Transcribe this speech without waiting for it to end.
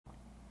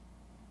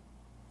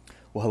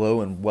Well,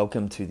 hello and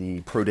welcome to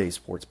the Pro Day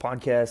Sports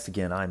Podcast.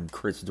 Again, I'm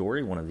Chris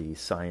Dory, one of the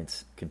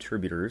science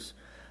contributors.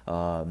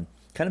 Kind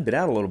of been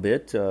out a little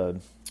bit,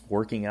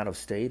 working out of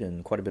state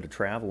and quite a bit of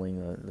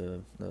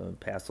traveling the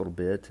past little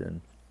bit. And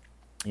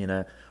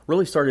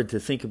really started to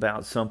think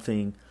about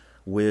something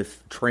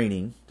with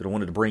training that I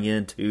wanted to bring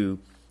into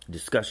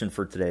discussion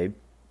for today.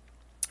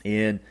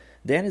 And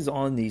that is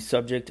on the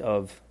subject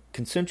of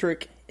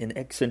concentric and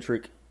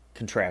eccentric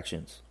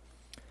contractions.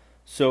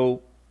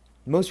 So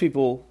most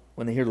people,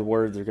 when they hear the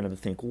word, they're going to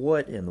think,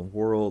 what in the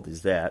world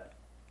is that?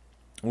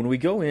 When we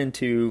go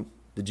into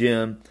the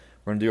gym,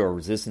 we're going to do our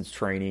resistance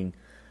training,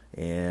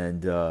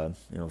 and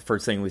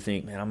first thing we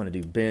think, man, I'm going to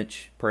do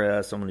bench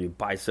press, I'm going to do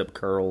bicep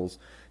curls.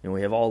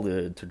 We have all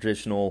the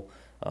traditional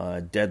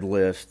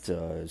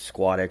deadlift,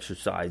 squat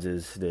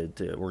exercises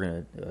that we're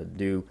going to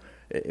do.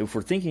 If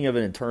we're thinking of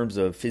it in terms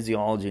of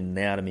physiology and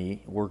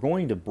anatomy, we're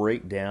going to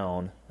break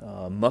down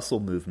muscle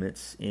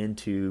movements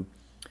into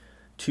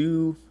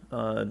two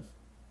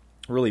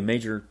really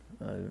major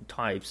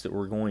types that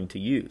we're going to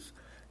use,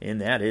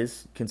 and that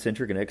is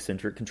concentric and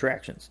eccentric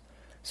contractions.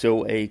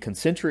 So a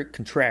concentric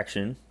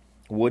contraction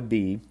would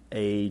be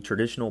a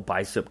traditional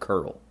bicep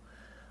curl.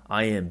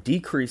 I am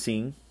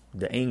decreasing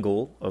the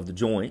angle of the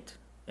joint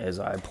as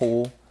I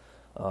pull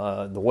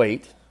the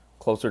weight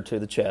closer to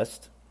the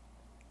chest,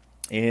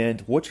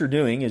 and what you're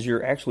doing is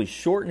you're actually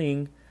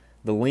shortening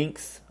the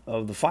length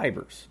of the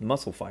fibers,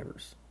 muscle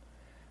fibers.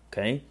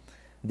 Okay?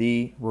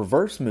 The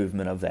reverse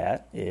movement of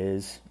that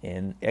is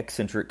an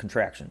eccentric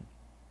contraction.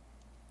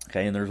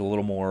 Okay, and there's a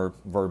little more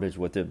verbiage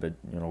with it, but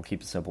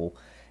keep it simple.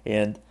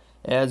 And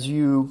as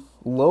you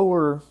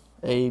lower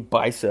a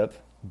bicep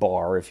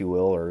bar, if you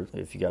will, or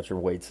if you got your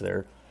weights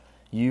there,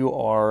 you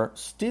are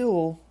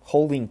still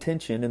holding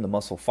tension in the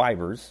muscle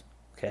fibers,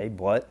 okay,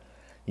 but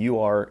you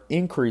are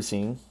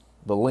increasing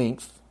the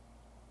length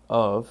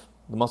of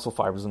the muscle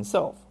fibers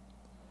themselves.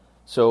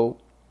 So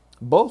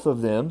both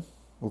of them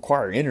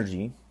require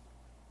energy.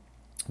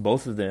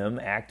 Both of them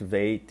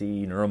activate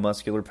the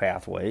neuromuscular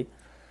pathway,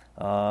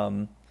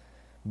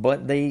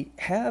 but they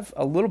have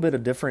a little bit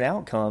of different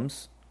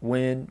outcomes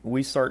when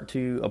we start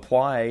to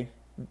apply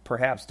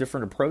perhaps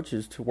different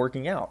approaches to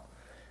working out.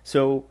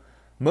 So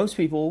most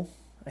people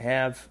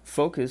have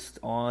focused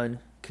on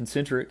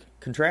concentric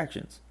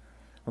contractions.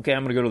 Okay,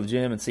 I'm going to go to the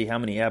gym and see how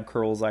many ab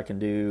curls I can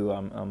do.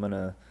 I'm going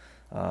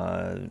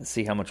to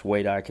see how much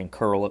weight I can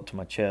curl up to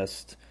my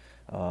chest.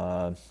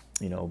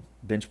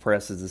 Bench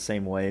press is the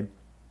same way.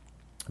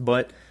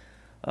 But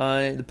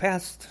the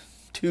past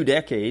 2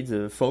 decades,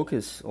 a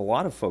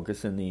lot of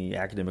focus in the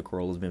academic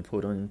world has been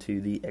put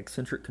into the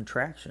eccentric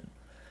contraction.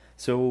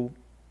 So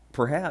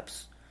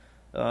perhaps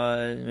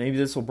maybe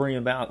this will bring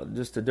about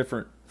just a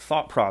different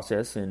thought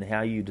process in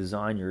how you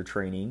design your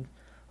training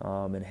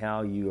and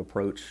how you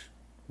approach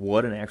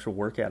what an actual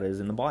workout is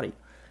in the body.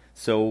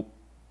 So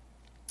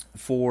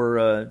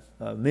for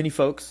many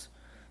folks,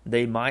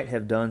 they might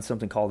have done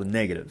something called a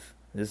negative.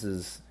 This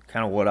is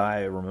kind of what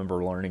I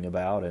remember learning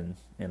about, and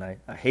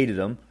I hated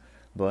them,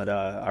 but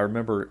I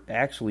remember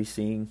actually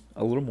seeing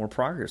a little more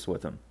progress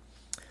with them.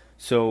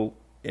 So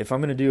if I'm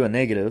going to do a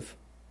negative,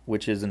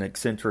 which is an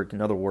eccentric,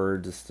 in other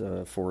words,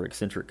 for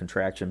eccentric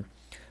contraction,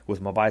 with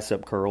my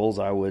bicep curls,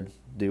 I would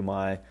do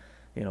my,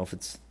 if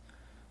it's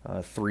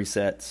 3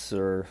 sets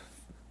or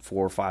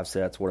 4 or 5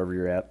 sets, whatever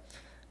you're at,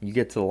 you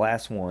get to the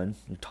last one,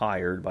 you're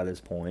tired by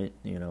this point,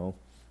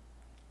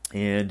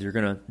 and you're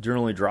going to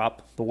generally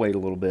drop the weight a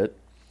little bit,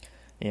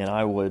 and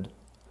I would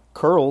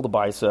curl the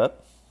bicep,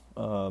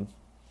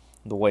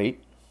 the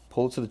weight,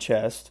 pull it to the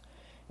chest,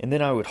 and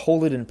then I would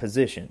hold it in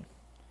position,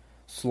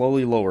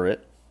 slowly lower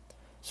it.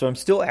 So I'm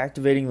still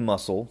activating the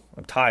muscle.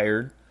 I'm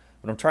tired,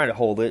 but I'm trying to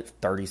hold it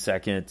 30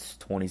 seconds,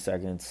 20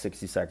 seconds,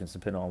 60 seconds,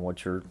 depending on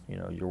what your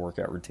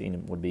workout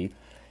routine would be.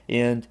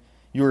 And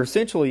you're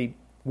essentially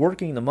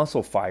working the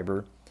muscle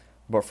fiber,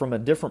 but from a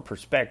different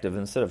perspective.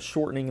 Instead of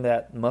shortening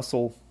that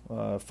muscle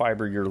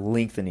fiber, you're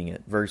lengthening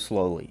it very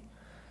slowly.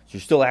 So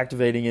you're still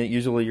activating it.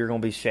 Usually you're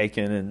going to be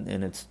shaking,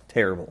 and it's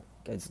terrible.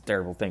 It's a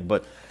terrible thing.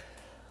 But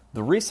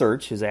the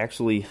research has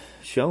actually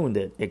shown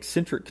that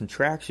eccentric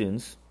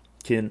contractions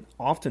can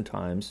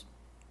oftentimes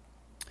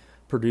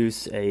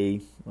produce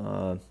a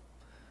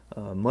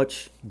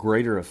much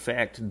greater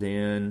effect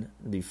than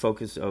the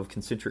focus of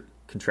concentric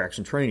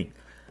contraction training.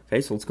 Okay,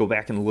 so let's go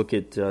back and look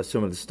at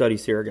some of the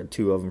studies here. I got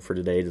 2 of them for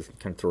today to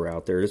kind of throw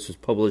out there. This was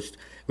published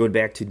going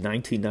back to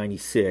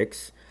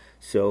 1996.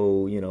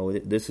 So,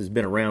 this has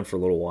been around for a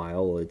little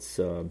while. It's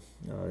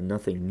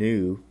nothing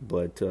new,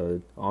 but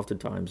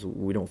oftentimes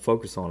we don't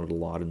focus on it a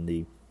lot in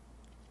the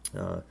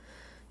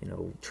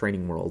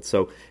training world.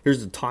 So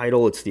here's the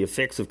title. It's The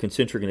Effects of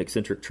Concentric and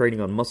Eccentric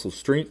Training on Muscle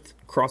Strength,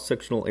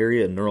 Cross-Sectional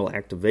Area, and Neural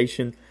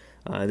Activation.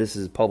 This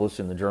is published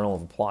in the Journal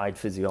of Applied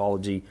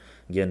Physiology.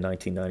 Again,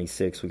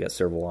 1996. We got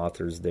several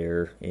authors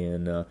there.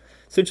 And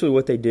essentially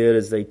what they did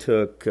is they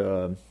took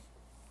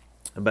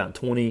about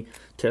 20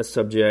 test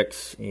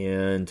subjects,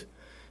 and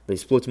they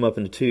split them up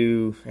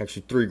into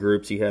 3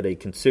 groups. You had a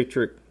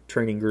concentric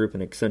training group,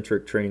 an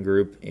eccentric training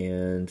group,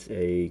 and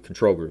a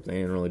control group. They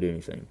didn't really do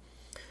anything.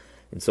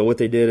 And so what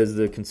they did is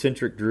the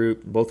concentric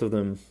group, both of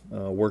them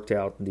worked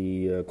out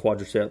the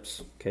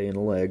quadriceps, okay, and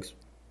the legs.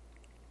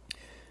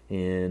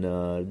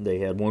 And they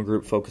had one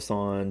group focused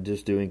on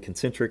just doing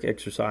concentric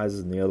exercises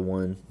and the other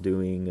one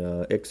doing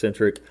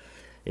eccentric.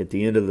 At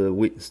the end of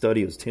the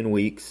study, it was 10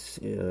 weeks.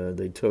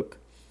 They took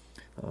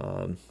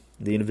the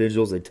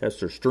individuals, they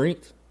tested their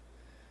strength.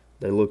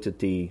 They looked at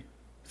the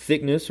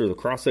thickness or the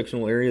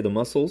cross-sectional area of the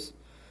muscles,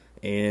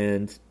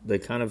 and they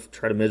kind of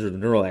try to measure the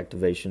neural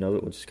activation of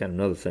it, which is kind of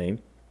another thing.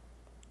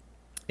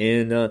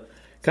 And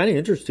kind of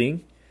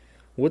interesting,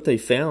 what they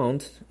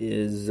found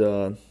is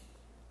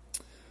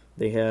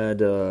they had,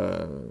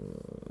 the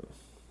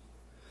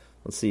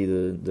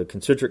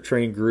concentric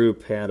trained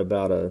group had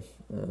about a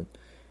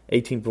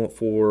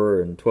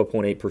 18.4 and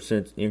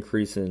 12.8%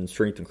 increase in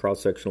strength and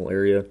cross-sectional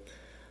area.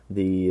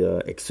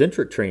 The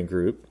eccentric trained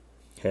group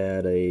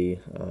had a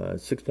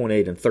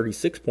 6.8 and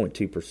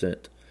 36.2%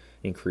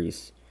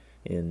 increase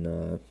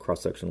in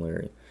cross-sectional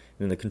area.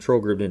 And the control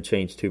group didn't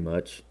change too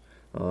much.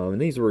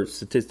 And these were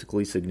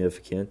statistically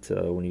significant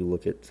when you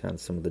look at kind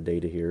of some of the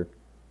data here.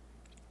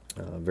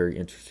 Very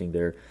interesting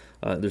there.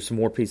 There's some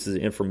more pieces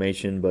of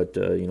information, but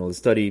the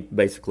study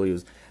basically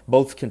was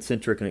both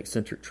concentric and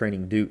eccentric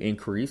training do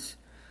increase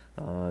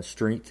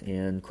strength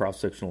and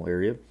cross-sectional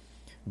area,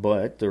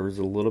 but there was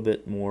a little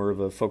bit more of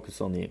a focus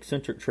on the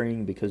eccentric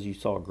training because you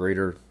saw a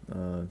greater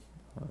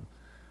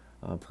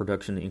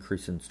production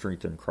increase in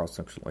strength and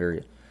cross-sectional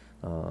area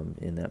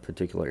in that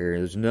particular area.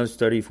 There's another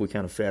study, if we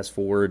kind of fast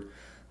forward,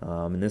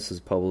 and this is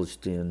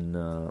published in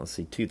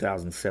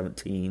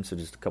 2017, so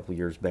just a couple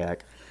years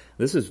back.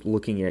 This is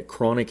looking at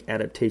chronic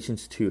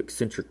adaptations to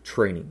eccentric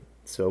training.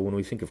 So when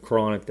we think of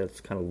chronic, that's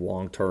kind of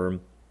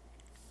long-term.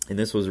 And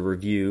this was a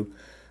review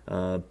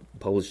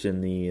published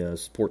in the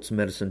Sports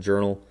Medicine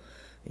Journal.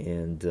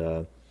 And,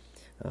 of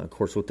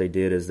course, what they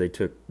did is they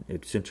took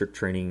eccentric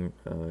training,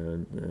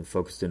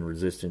 focused in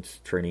resistance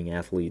training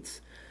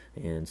athletes,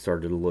 and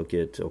started to look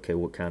at, okay,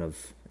 what kind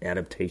of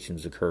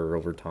adaptations occur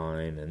over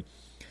time.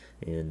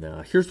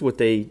 And here's what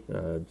they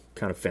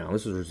kind of found.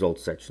 This is the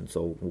results section,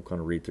 so we'll kind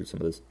of read through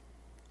some of this.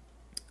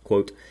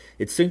 Quote,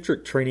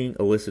 eccentric training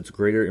elicits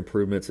greater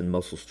improvements in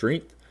muscle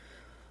strength,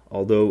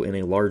 although in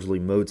a largely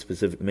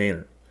mode-specific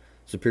manner.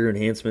 Superior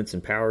enhancements in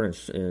power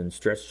and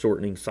stress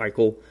shortening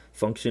cycle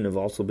function have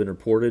also been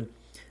reported.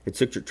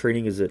 Eccentric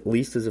training is at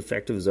least as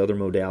effective as other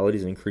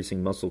modalities in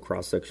increasing muscle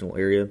cross-sectional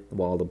area,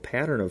 while the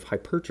pattern of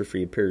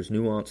hypertrophy appears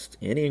nuanced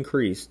and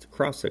increased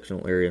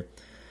cross-sectional area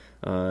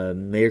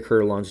may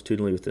occur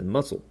longitudinally within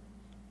muscle.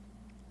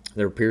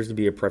 There appears to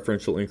be a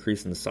preferential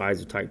increase in the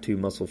size of type 2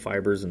 muscle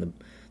fibers and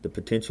the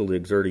potential to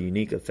exert a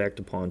unique effect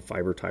upon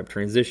fiber type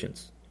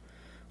transitions.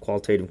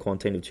 Qualitative and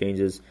quantitative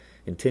changes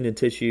in tendon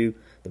tissue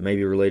that may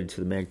be related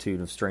to the magnitude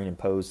of strain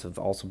imposed have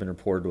also been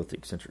reported with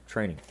eccentric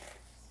training.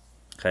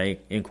 Okay,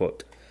 end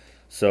quote.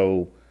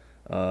 So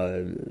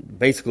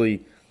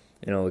basically,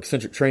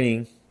 eccentric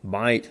training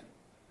might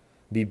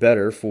be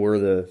better for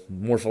the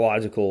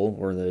morphological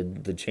or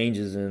the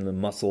changes in the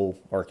muscle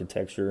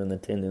architecture and the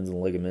tendons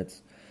and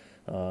ligaments,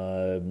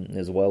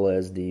 as well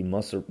as the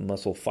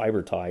muscle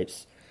fiber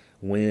types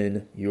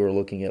when you're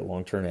looking at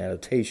long-term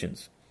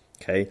adaptations.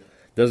 Okay,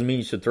 doesn't mean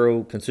you should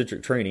throw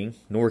concentric training,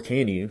 nor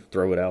can you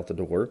throw it out the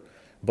door,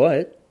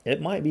 but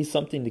it might be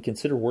something to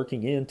consider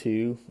working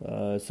into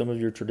some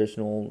of your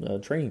traditional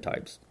training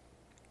types.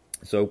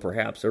 So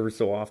perhaps every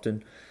so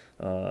often,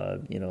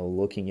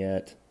 looking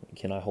at,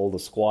 can I hold a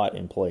squat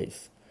in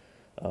place?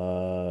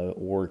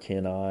 Or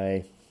can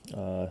I,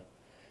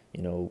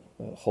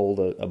 hold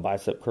a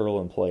bicep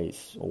curl in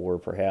place? Or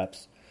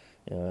perhaps,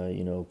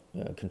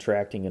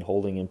 contracting and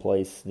holding in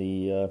place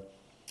the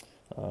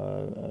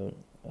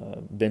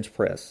bench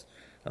press.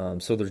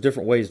 So there's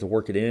different ways to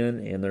work it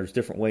in, and there's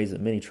different ways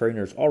that many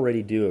trainers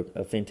already do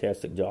a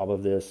fantastic job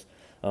of this.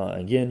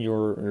 Again,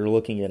 you're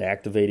looking at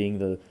activating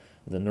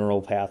the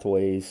neural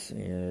pathways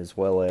as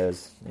well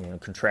as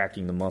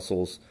contracting the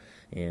muscles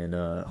and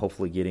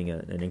hopefully getting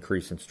an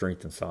increase in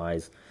strength and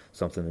size,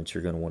 something that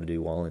you're going to want to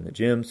do while in the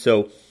gym.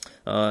 So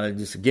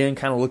just again,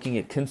 kind of looking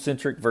at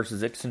concentric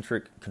versus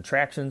eccentric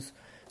contractions.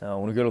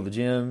 When we go to the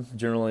gym,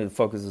 generally the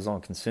focus is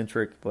on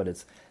concentric, but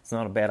it's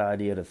not a bad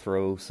idea to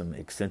throw some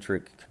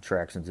eccentric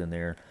contractions in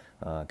there,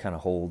 kind of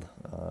hold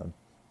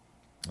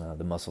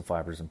the muscle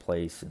fibers in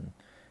place and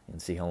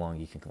see how long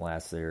you can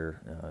last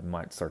there. You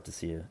might start to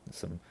see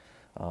some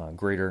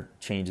greater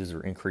changes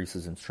or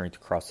increases in strength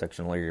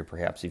cross-sectional area.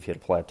 Perhaps you've hit a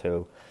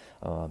plateau,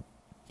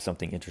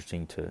 something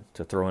interesting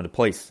to throw into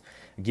place.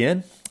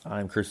 Again,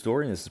 I'm Chris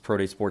Dory, and this is Pro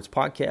Day Sports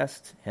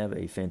Podcast. Have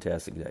a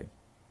fantastic day.